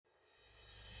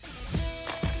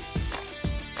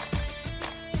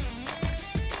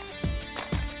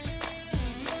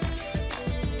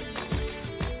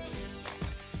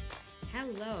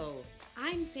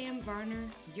Varner,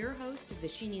 your host of the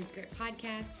She Needs Grit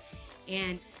podcast,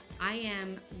 and I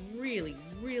am really,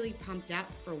 really pumped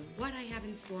up for what I have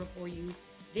in store for you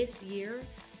this year.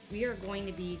 We are going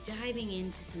to be diving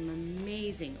into some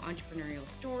amazing entrepreneurial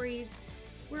stories.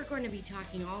 We're going to be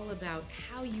talking all about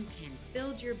how you can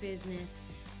build your business,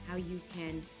 how you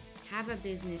can have a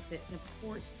business that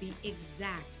supports the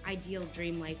exact ideal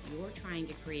dream life you're trying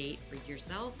to create for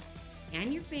yourself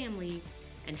and your family,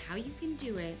 and how you can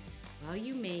do it while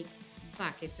you make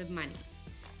buckets of money.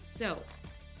 So,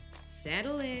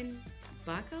 settle in,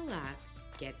 buckle up,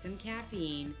 get some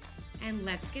caffeine, and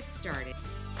let's get started.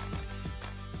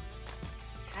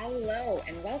 Hello,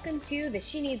 and welcome to the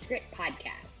She Needs Grit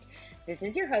podcast. This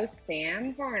is your host,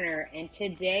 Sam Varner, and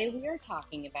today we are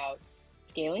talking about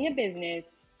scaling a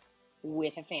business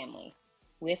with a family,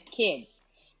 with kids.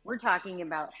 We're talking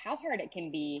about how hard it can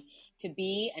be to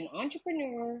be an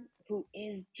entrepreneur who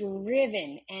is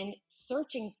driven and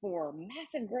searching for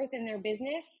massive growth in their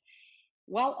business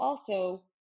while also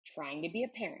trying to be a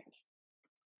parent.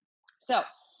 So,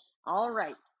 all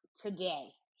right,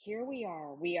 today, here we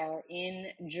are. We are in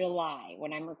July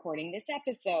when I'm recording this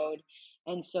episode.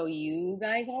 And so you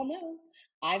guys all know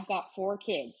I've got 4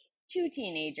 kids, 2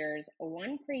 teenagers,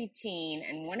 1 preteen,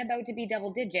 and 1 about to be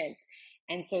double digits.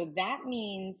 And so that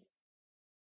means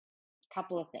a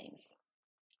couple of things.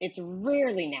 It's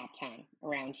rarely nap time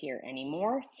around here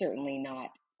anymore. Certainly not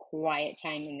quiet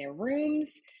time in their rooms,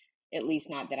 at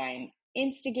least not that I am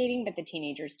instigating, but the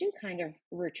teenagers do kind of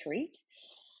retreat.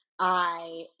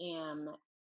 I am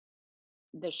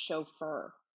the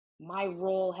chauffeur. My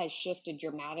role has shifted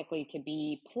dramatically to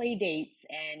be play dates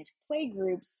and play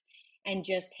groups and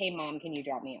just, hey, mom, can you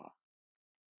drop me off?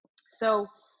 So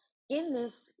in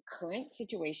this current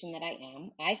situation that I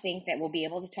am, I think that we'll be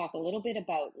able to talk a little bit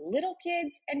about little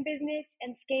kids and business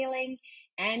and scaling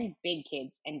and big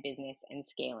kids and business and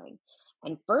scaling.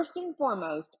 And first and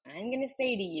foremost, I'm going to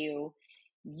say to you,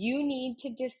 you need to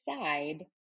decide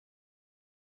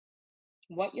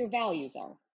what your values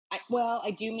are.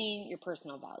 I do mean your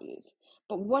personal values,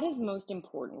 but what is most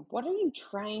important? What are you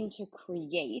trying to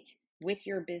create with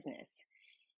your business?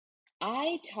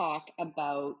 I talk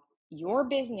about your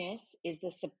business is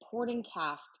the supporting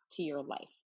cast to your life.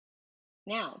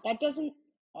 Now, that doesn't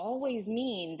always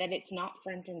mean that it's not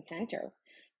front and center,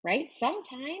 right?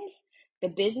 Sometimes the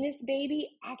business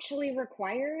baby actually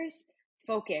requires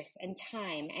focus and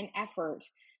time and effort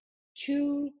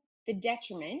to the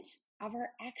detriment of our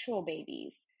actual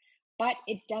babies. But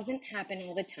it doesn't happen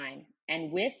all the time.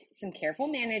 And with some careful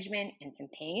management and some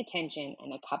paying attention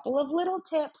and a couple of little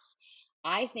tips,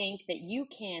 I think that you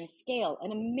can scale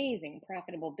an amazing,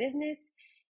 profitable business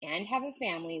and have a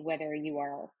family, whether you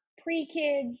are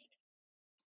pre-kids,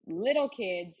 little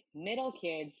kids, middle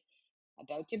kids,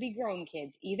 about to be grown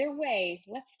kids. Either way,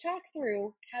 let's talk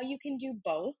through how you can do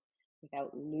both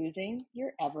without losing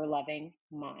your ever-loving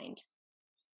mind.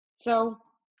 So,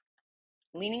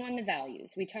 leaning on the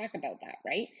values, we talk about that,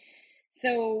 right?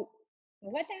 So,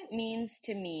 what that means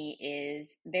to me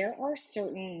is there are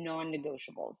certain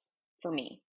non-negotiables for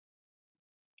me.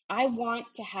 I want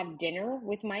to have dinner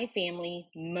with my family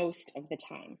most of the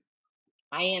time.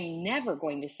 I am never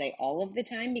going to say all of the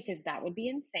time because that would be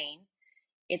insane.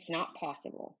 It's not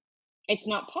possible. It's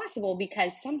not possible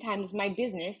because sometimes my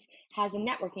business has a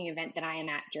networking event that I am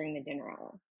at during the dinner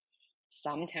hour.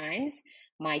 Sometimes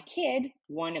my kid,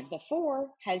 one of the 4,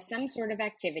 has some sort of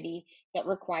activity that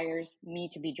requires me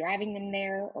to be driving them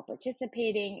there or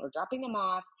participating or dropping them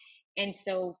off. And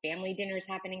so family dinner is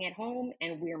happening at home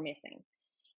and we're missing.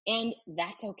 And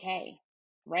that's okay,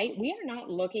 right? We are not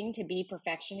looking to be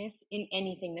perfectionists in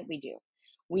anything that we do.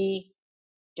 We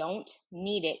don't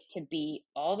need it to be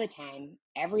all the time,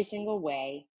 every single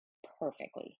way,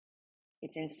 perfectly.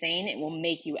 It's insane. It will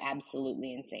make you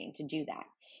absolutely insane to do that.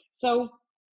 So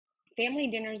family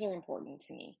dinners are important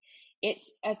to me. It's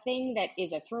a thing that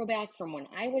is a throwback from when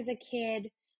I was a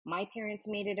kid. My parents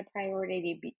made it a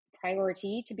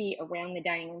priority to be around the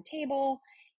dining room table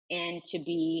and to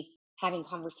be having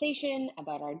conversation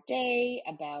about our day,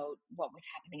 about what was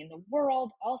happening in the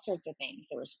world, all sorts of things.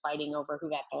 There was fighting over who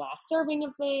got the last serving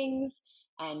of things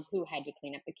and who had to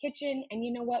clean up the kitchen. And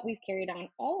you know what? We've carried on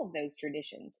all of those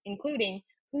traditions, including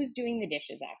who's doing the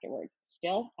dishes afterwards.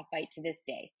 Still a fight to this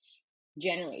day.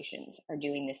 Generations are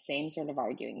doing the same sort of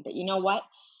arguing. But you know what?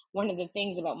 One of the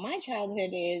things about my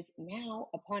childhood is now,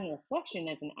 upon reflection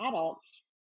as an adult,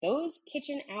 those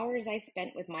kitchen hours I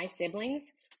spent with my siblings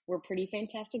were pretty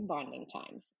fantastic bonding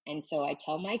times. And so I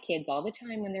tell my kids all the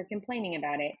time when they're complaining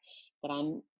about it that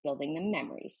I'm building them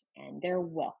memories, and they're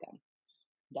welcome.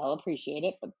 They'll appreciate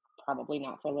it, but probably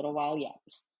not for a little while yet.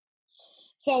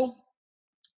 So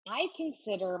I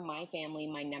consider my family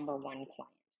my number one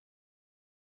client.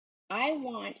 I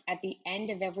want at the end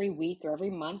of every week or every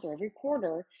month or every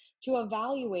quarter to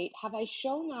evaluate, have I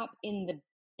shown up in the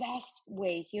best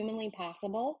way humanly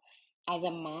possible as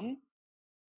a mom?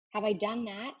 Have I done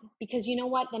that? Because you know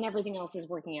what? Then everything else is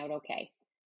working out okay.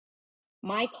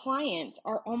 My clients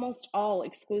are almost all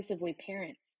exclusively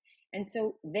parents. And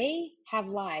so they have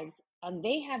lives and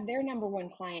they have their number one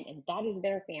client, and that is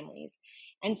their families.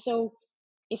 And so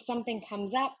if something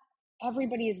comes up,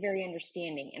 everybody is very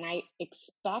understanding. And I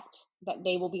expect that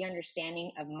they will be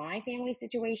understanding of my family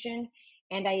situation.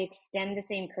 And I extend the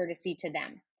same courtesy to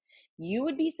them. You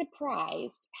would be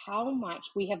surprised how much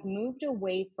we have moved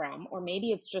away from, or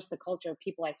maybe it's just the culture of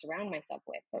people I surround myself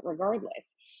with, but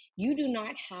regardless, you do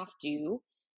not have to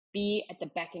be at the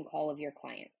beck and call of your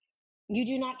clients. You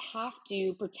do not have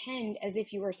to pretend as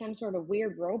if you are some sort of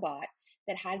weird robot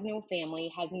that has no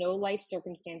family, has no life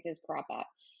circumstances crop up.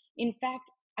 In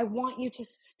fact, I want you to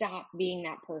stop being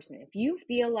that person. If you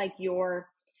feel like do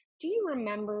you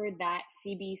remember that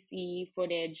CBC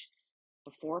footage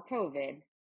before COVID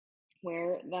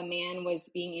where the man was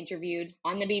being interviewed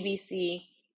on the BBC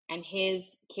and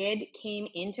his kid came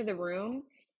into the room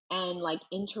and like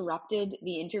interrupted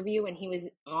the interview, and he was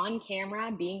on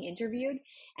camera being interviewed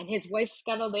and his wife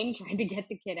scuttled in trying to get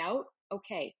the kid out?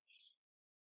 Okay,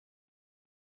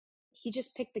 he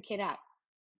just picked the kid up,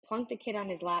 plunked the kid on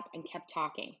his lap, and kept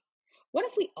talking. What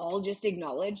if we all just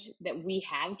acknowledge that we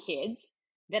have kids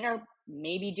that are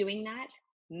maybe doing that,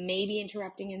 maybe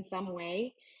interrupting in some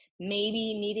way,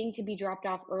 maybe needing to be dropped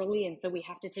off early, and so we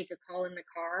have to take a call in the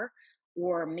car,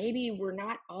 or maybe we're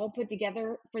not all put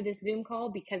together for this Zoom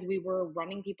call because we were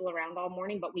running people around all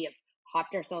morning, but we have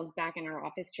hopped ourselves back in our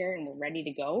office chair and we're ready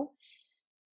to go.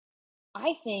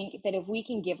 I think that if we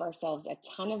can give ourselves a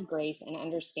ton of grace and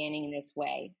understanding in this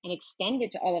way and extend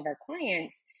it to all of our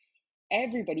clients,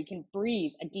 everybody can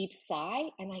breathe a deep sigh,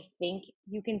 and I think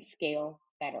you can scale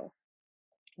better.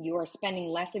 You are spending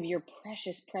less of your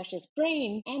precious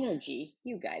brain energy.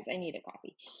 You guys, I need a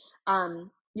coffee.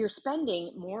 You're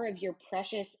spending more of your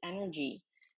precious energy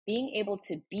being able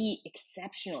to be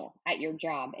exceptional at your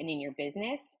job and in your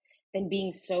business than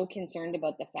being so concerned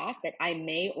about the fact that I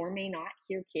may or may not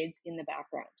hear kids in the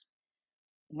background.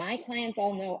 My clients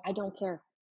all know I don't care.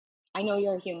 I know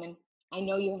you're a human. I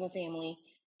know you have a family.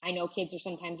 I know kids are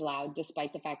sometimes loud,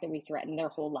 despite the fact that we threatened their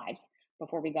whole lives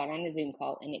before we got on a Zoom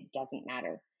call, and it doesn't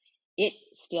matter. It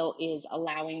still is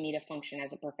allowing me to function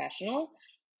as a professional.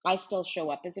 I still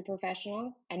show up as a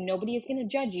professional, and nobody is going to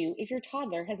judge you if your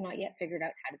toddler has not yet figured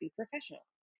out how to be professional.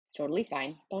 It's totally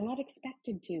fine. They're not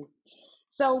expected to.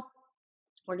 So,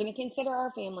 we're going to consider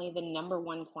our family the number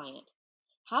one client.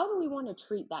 How do we want to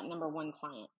treat that number one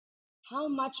client? How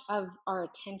much of our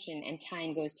attention and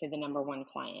time goes to the number one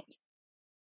client?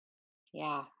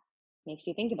 Yeah, makes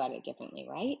you think about it differently,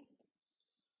 right?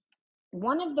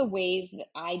 One of the ways that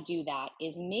I do that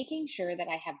is making sure that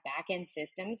I have back-end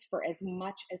systems for as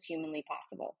much as humanly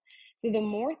possible. So the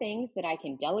more things that I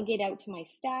can delegate out to my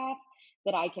staff,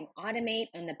 that I can automate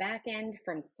on the back end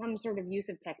from some sort of use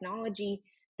of technology,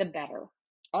 the better.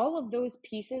 All of those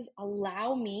pieces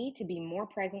allow me to be more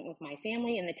present with my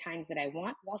family in the times that I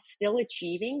want while still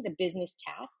achieving the business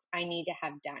tasks I need to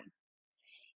have done.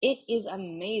 It is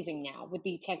amazing now with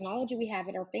the technology we have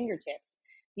at our fingertips,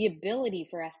 the ability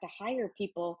for us to hire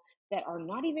people that are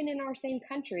not even in our same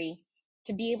country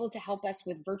to be able to help us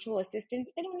with virtual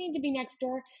assistants. They don't need to be next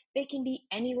door. They can be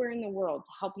anywhere in the world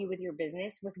to help you with your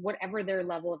business with whatever their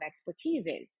level of expertise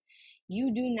is.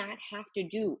 You do not have to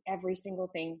do every single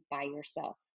thing by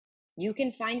yourself. You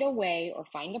can find a way or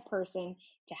find a person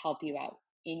to help you out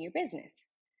in your business.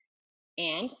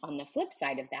 And on the flip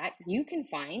side of that, you can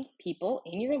find people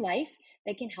in your life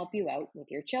that can help you out with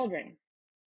your children.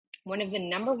 One of the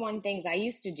number one things I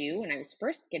used to do when I was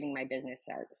first getting my business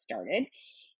started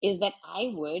is that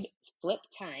I would flip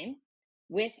time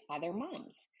with other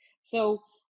moms. So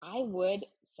I would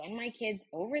send my kids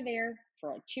over there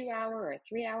for a 2 hour or a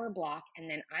 3 hour block, and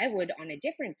then I would on a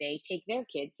different day take their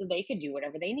kids so they could do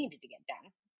whatever they needed to get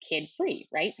done. Kid free,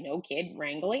 right? No kid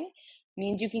wrangling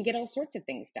means you can get all sorts of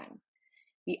things done.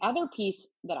 The other piece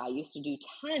that I used to do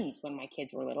tons when my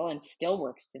kids were little and still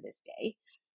works to this day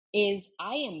is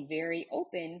I am very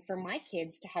open for my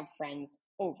kids to have friends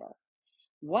over.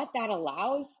 What that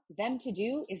allows them to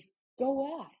do is go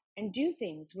off and do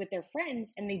things with their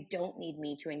friends, and they don't need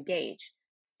me to engage.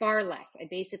 Far less. I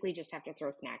basically just have to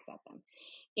throw snacks at them.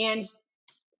 And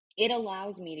it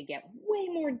allows me to get way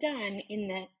more done in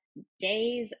the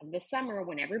days of the summer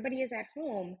when everybody is at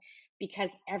home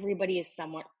because everybody is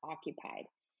somewhat occupied.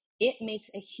 It makes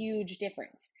a huge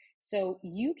difference. So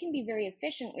you can be very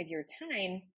efficient with your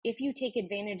time if you take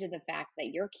advantage of the fact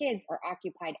that your kids are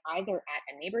occupied either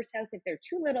at a neighbor's house if they're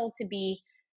too little to be,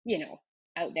 you know,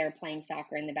 out there playing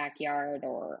soccer in the backyard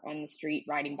or on the street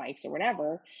riding bikes or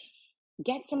whatever.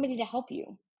 Get somebody to help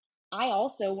you. I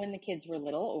also, when the kids were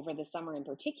little, over the summer in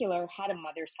particular, had a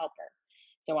mother's helper.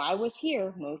 So I was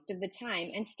here most of the time,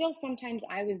 and still sometimes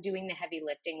I was doing the heavy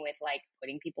lifting with like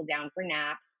putting people down for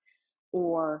naps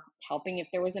or helping if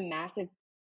there was a massive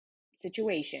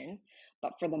situation.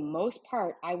 But for the most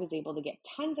part, I was able to get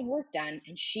tons of work done,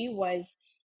 and she was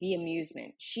the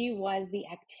amusement. She was the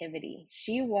activity.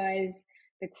 She was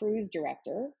the cruise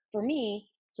director for me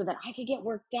so that I could get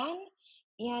work done.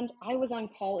 And I was on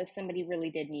call if somebody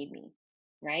really did need me,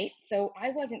 right? So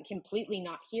I wasn't completely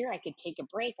not here. I could take a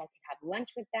break. I could have lunch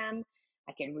with them.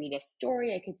 I could read a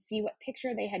story. I could see what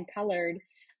picture they had colored.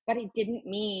 But it didn't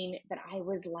mean that I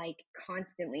was like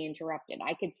constantly interrupted.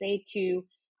 I could say to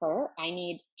her, I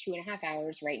need 2.5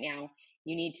 hours right now.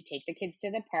 You need to take the kids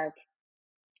to the park,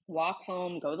 walk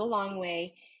home, go the long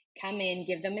way, come in,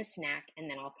 give them a snack, and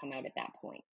then I'll come out at that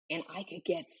point. And I could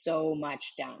get so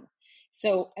much done.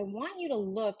 So I want you to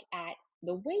look at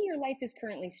the way your life is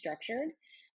currently structured.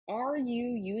 Are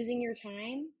you using your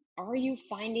time? Are you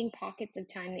finding pockets of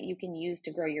time that you can use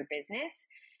to grow your business?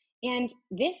 And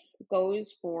this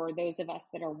goes for those of us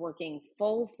that are working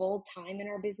full time in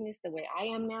our business the way I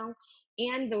am now,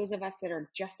 and those of us that are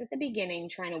just at the beginning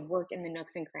trying to work in the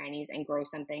nooks and crannies and grow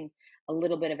something a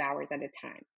little bit of hours at a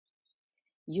time.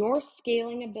 Your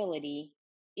scaling ability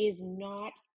is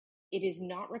not, it is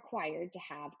not required to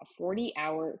have a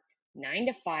 40-hour, 9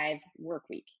 to 5 work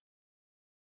week.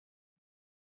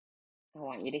 I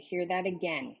want you to hear that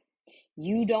again.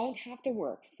 You don't have to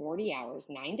work 40 hours,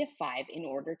 9 to 5 in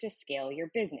order to scale your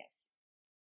business.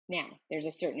 Now, there's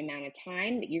a certain amount of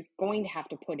time that you're going to have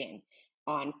to put in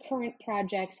on current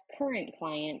projects, current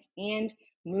clients, and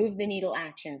move the needle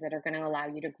actions that are going to allow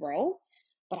you to grow.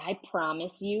 But I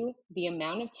promise you, the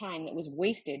amount of time that was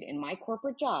wasted in my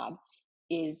corporate job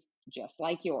is just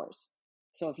like yours.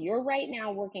 So if you're right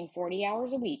now working 40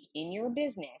 hours a week in your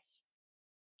business,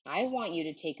 I want you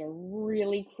to take a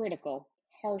really critical,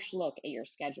 harsh look at your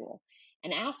schedule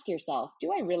and ask yourself,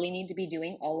 do I really need to be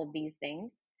doing all of these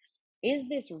things? Is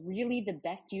this really the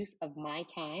best use of my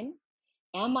time?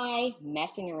 Am I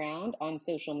messing around on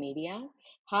social media?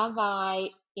 Have I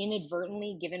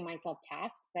inadvertently given myself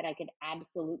tasks that I could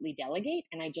absolutely delegate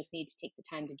and I just need to take the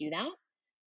time to do that?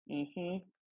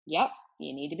 Yep,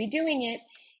 you need to be doing it.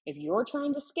 If you're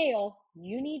trying to scale,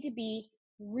 you need to be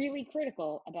really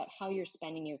critical about how you're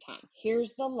spending your time.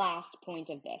 Here's the last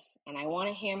point of this, and I want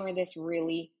to hammer this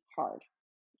really hard,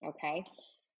 okay?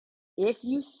 If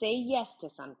you say yes to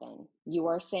something, you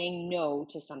are saying no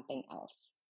to something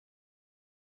else.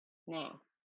 Now,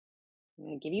 I'm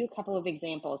going to give you a couple of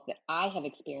examples that I have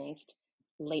experienced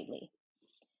lately.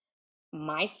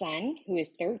 My son, who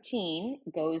is 13,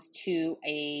 goes to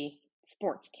a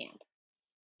sports camp.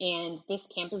 And this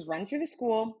camp is run through the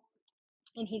school,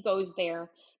 and he goes there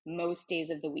most days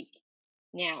of the week.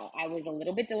 Now, I was a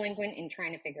little bit delinquent in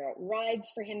trying to figure out rides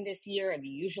for him this year. I'm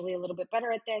usually a little bit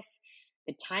better at this.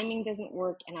 The timing doesn't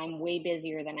work, and I'm way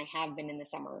busier than I have been in the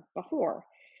summer before.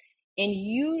 And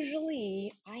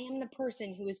usually, I am the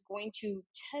person who is going to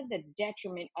the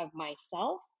detriment of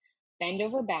myself, bend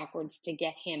over backwards to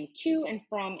get him to and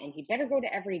from, and he better go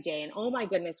to every day. And oh my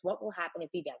goodness, what will happen if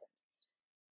he doesn't?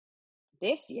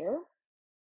 This year,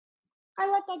 I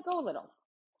let that go a little.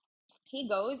 He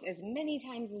goes as many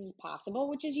times as possible,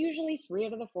 which is usually 3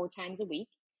 out of the 4 times a week.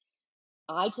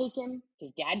 I take him,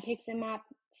 his dad picks him up,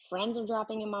 friends are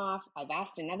dropping him off. I've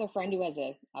asked another friend who has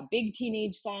a big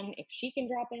teenage son if she can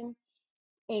drop him.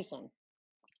 Listen,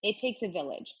 it takes a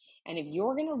village. And if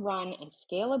you're going to run and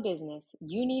scale a business,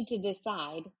 you need to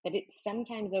decide that it's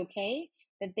sometimes okay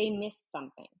that they miss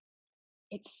something.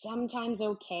 It's sometimes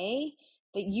okay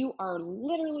that you are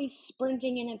literally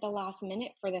sprinting in at the last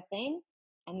minute for the thing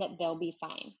and that they'll be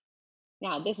fine.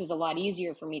 Now, this is a lot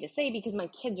easier for me to say because my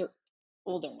kids are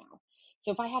older now.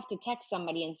 So if I have to text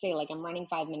somebody and say, like, I'm running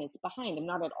 5 minutes behind, I'm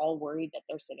not at all worried that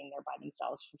they're sitting there by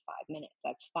themselves for 5 minutes.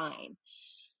 That's fine.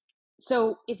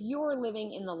 So if you're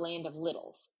living in the land of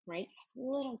littles, right,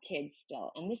 little kids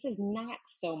still, and this is not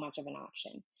so much of an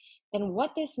option, then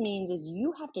what this means is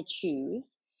you have to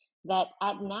choose that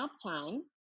at nap time,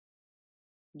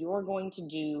 you're going to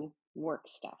do work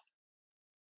stuff.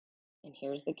 And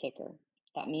here's the kicker.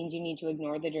 That means you need to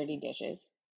ignore the dirty dishes.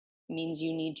 It means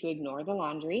you need to ignore the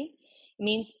laundry. It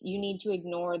means you need to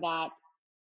ignore that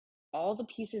all the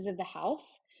pieces of the house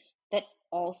that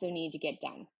also need to get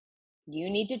done. You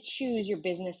need to choose your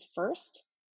business first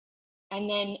And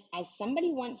then, as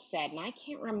somebody once said, and I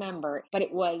can't remember, but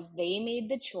it was they made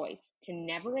the choice to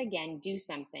never again do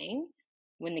something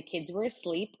when the kids were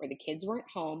asleep or the kids weren't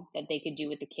home that they could do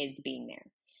with the kids being there.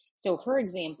 So her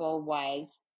example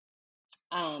was,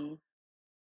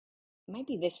 might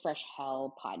be This Fresh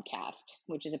Hell podcast,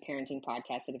 which is a parenting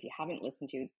podcast that if you haven't listened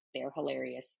to, they're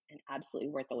hilarious and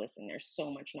absolutely worth a listen. There's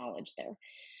so much knowledge there.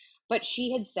 But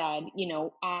she had said,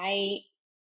 I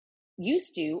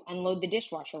used to unload the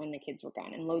dishwasher when the kids were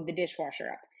gone and load the dishwasher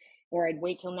up, or I'd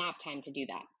wait till nap time to do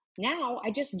that. Now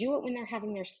I just do it when they're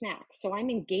having their snack. So I'm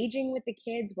engaging with the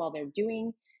kids while they're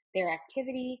doing their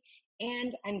activity,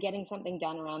 and I'm getting something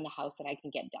done around the house that I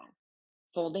can get done.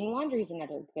 Folding laundry is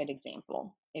another good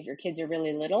example. If your kids are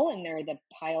really little and they're the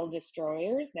pile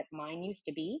destroyers that mine used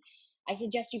to be, I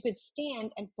suggest you could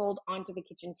stand and fold onto the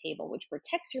kitchen table, which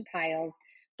protects your piles,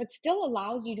 but still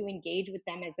allows you to engage with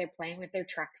them as they're playing with their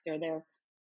trucks or their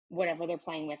whatever they're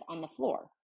playing with on the floor.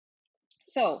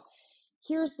 So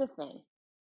here's the thing.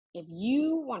 If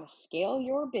you want to scale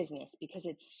your business because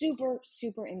it's super,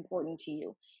 super important to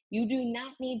you, you do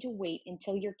not need to wait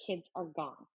until your kids are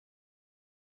gone.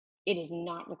 It is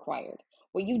not required.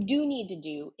 What you do need to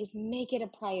do is make it a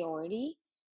priority.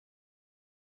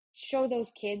 Show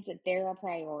those kids that they're a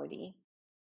priority,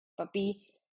 but be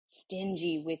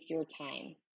stingy with your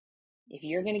time. If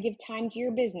you're going to give time to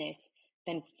your business,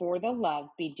 then for the love,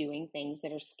 be doing things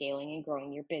that are scaling and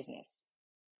growing your business.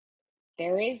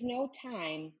 There is no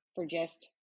time for just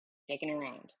sticking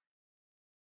around.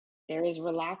 There is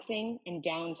relaxing and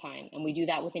downtime, and we do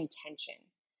that with intention.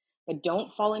 But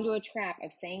don't fall into a trap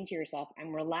of saying to yourself,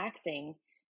 I'm relaxing,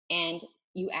 and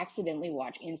you accidentally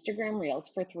watch Instagram Reels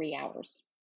for 3 hours.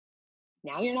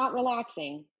 Now you're not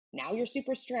relaxing. Now you're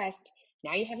super stressed.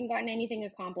 Now you haven't gotten anything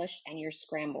accomplished, and you're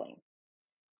scrambling.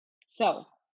 So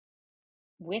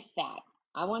with that,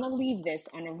 I want to leave this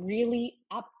on a really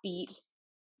upbeat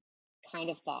kind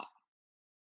of thought.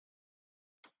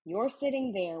 You're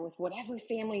sitting there with whatever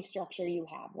family structure you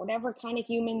have, whatever kind of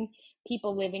human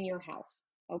people live in your house,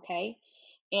 okay?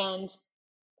 And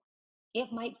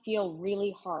it might feel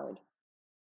really hard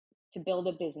to build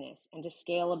a business and to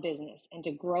scale a business and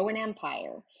to grow an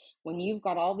empire when you've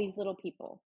got all these little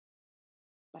people.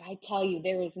 But I tell you,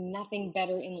 there is nothing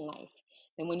better in life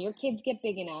than when your kids get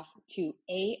big enough to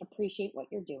A, appreciate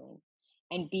what you're doing,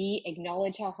 and B,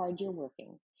 acknowledge how hard you're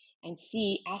working, and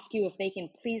C, ask you if they can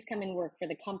please come and work for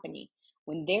the company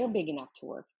when they're big enough to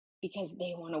work because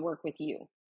they want to work with you.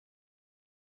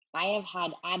 I have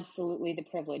had absolutely the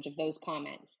privilege of those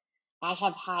comments. I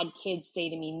have had kids say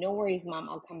to me, no worries, Mom,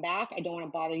 I'll come back. I don't want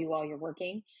to bother you while you're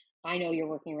working. I know you're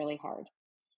working really hard.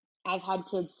 I've had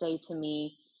kids say to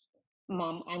me,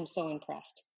 Mom, I'm so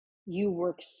impressed. You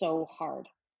work so hard.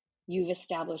 You've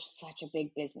established such a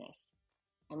big business.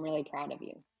 I'm really proud of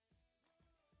you.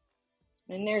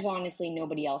 And there's honestly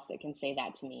nobody else that can say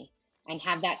that to me and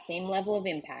have that same level of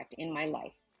impact in my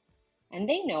life. And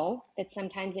they know that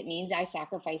sometimes it means I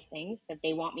sacrifice things that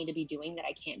they want me to be doing that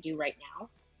I can't do right now.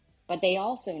 But they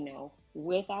also know,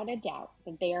 without a doubt,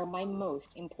 that they are my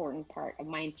most important part of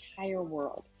my entire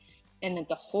world, and that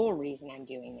the whole reason I'm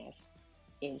doing this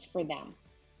is for them.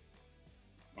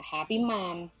 A happy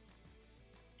mom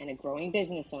and a growing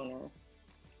business owner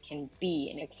can be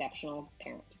an exceptional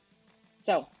parent.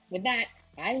 So with that,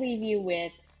 I leave you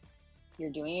with, you're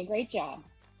doing a great job.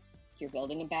 You're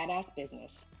building a badass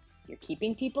business. You're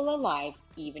keeping people alive,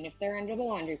 even if they're under the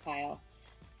laundry pile.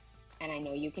 And I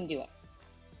know you can do it.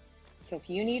 So if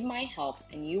you need my help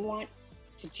and you want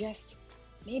to just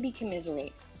maybe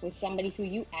commiserate with somebody who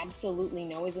you absolutely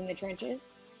know is in the trenches,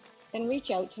 then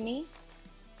reach out to me,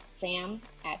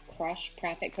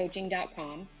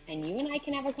 sam@crushprofitcoaching.com, and you and I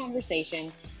can have a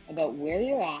conversation about where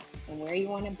you're at and where you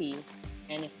want to be.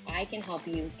 And if I can help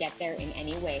you get there in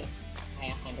any way, I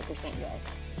 100% will.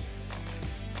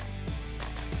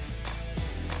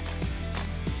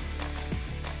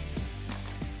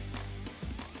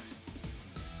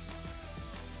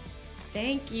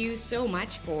 Thank you so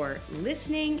much for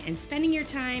listening and spending your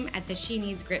time at the She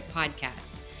Needs Grit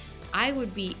podcast. I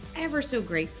would be ever so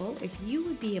grateful if you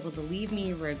would be able to leave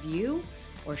me a review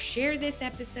or share this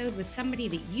episode with somebody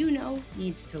that you know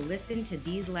needs to listen to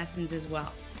these lessons as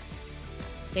well.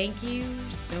 Thank you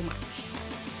so much.